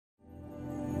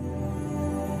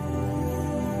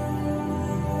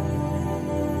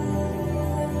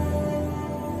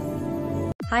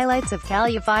Highlights of Kal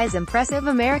Yafai's impressive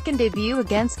American debut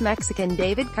against Mexican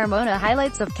David Carmona.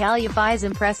 Highlights of Kal Yafai's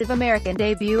impressive American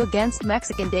debut against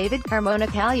Mexican David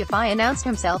Carmona. Kal Yafai announced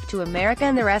himself to America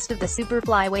and the rest of the super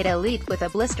flyweight elite with a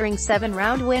blistering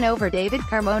 7-round win over David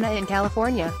Carmona in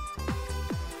California.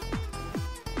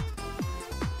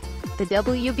 The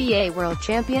WBA world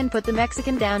champion put the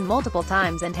Mexican down multiple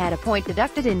times and had a point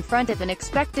deducted in front of an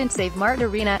expectant Save Mart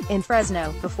Arena, in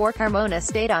Fresno, before Carmona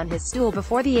stayed on his stool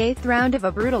before the 8th round of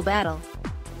a brutal battle.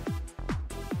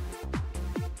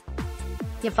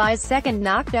 Yafai's second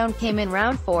knockdown came in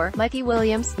round 4. Mikey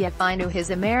Williams. Yafai knew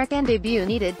his American debut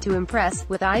needed to impress,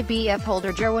 with IBF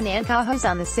holder Jerwin Ancajas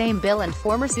on the same bill and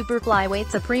former super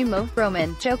flyweight Supremo,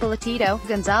 Roman Chocolatito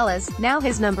Gonzalez, now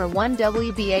his #1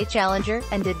 WBA challenger,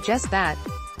 and did just that.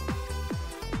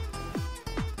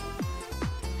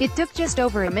 It took just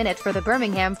over a minute for the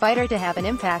Birmingham fighter to have an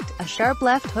impact, a sharp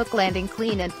left hook landing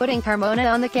clean and putting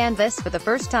Carmona on the canvas for the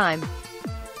first time.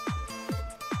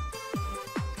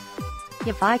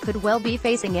 Yafai could well be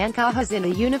facing Ancajas in a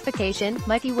unification.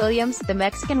 Mikey Williams. The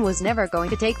Mexican was never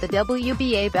going to take the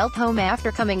WBA belt home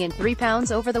after coming in 3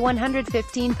 pounds over the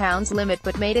 115 pounds limit,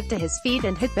 but made it to his feet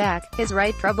and hit back, his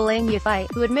right troubling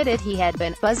Yafai, who admitted he had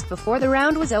been buzzed before the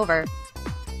round was over.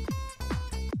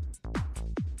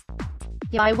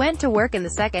 Yafai went to work in the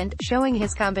second, showing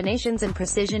his combinations and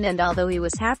precision, and although he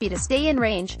was happy to stay in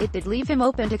range, it did leave him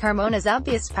open to Carmona's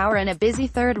obvious power in a busy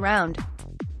third round.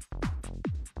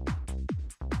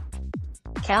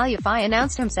 Kal Yafai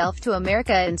announced himself to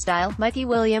America in style, Mikey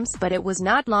Williams, but it was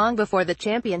not long before the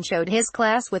champion showed his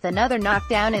class with another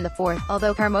knockdown in the 4th,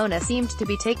 although Carmona seemed to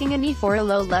be taking a knee for a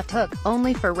low left hook,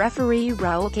 only for referee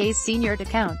Raul Case Sr. to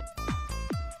count.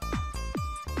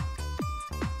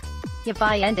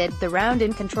 Yafai ended the round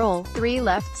in control, 3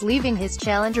 lefts, leaving his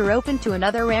challenger open to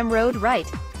another ramrod right.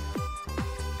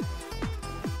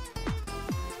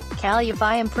 Kal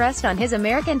Yafai impressed on his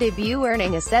American debut,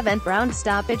 earning a 7th-round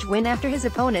stoppage win after his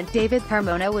opponent David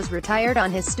Carmona was retired on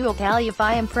his stool. Kal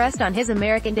Yafai impressed on his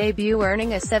American debut,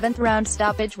 earning a 7th-round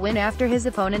stoppage win after his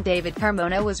opponent David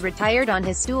Carmona was retired on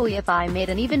his stool. Yafai made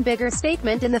an even bigger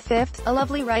statement in the 5th, a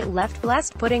lovely right-left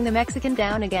blast putting the Mexican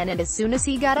down again, and as soon as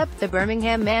he got up, the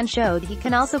Birmingham man showed he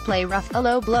can also play rough, a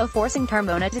low blow forcing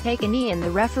Carmona to take a knee and the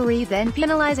referee then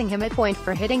penalizing him at point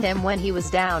for hitting him when he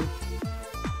was down.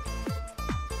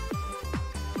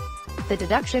 The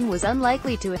deduction was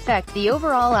unlikely to affect the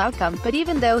overall outcome, but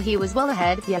even though he was well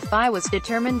ahead, Yafai was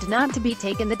determined not to be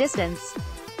taken the distance.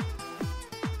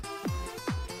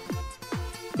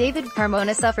 David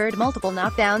Carmona suffered multiple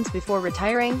knockdowns before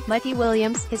retiring. Mikey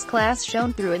Williams. His class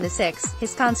shone through in the 6th.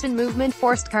 His constant movement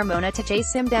forced Carmona to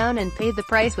chase him down and paid the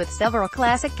price with several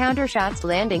classic counter shots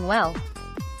landing well.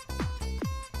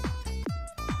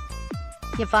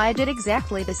 Yafai did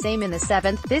exactly the same in the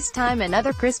 7th, this time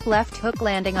another crisp left hook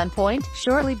landing on point,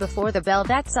 shortly before the bell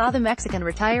that saw the Mexican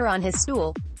retire on his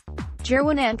stool.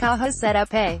 Jerwin Ancajas set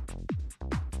up a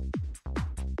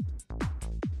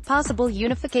possible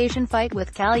unification fight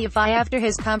with Kal Yafai after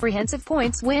his comprehensive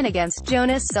points win against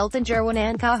Jonas Sultan. Jerwin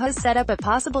Ancajas set up a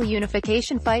possible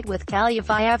unification fight with Kal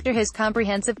Yafai after his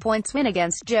comprehensive points win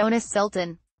against Jonas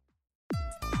Sultan.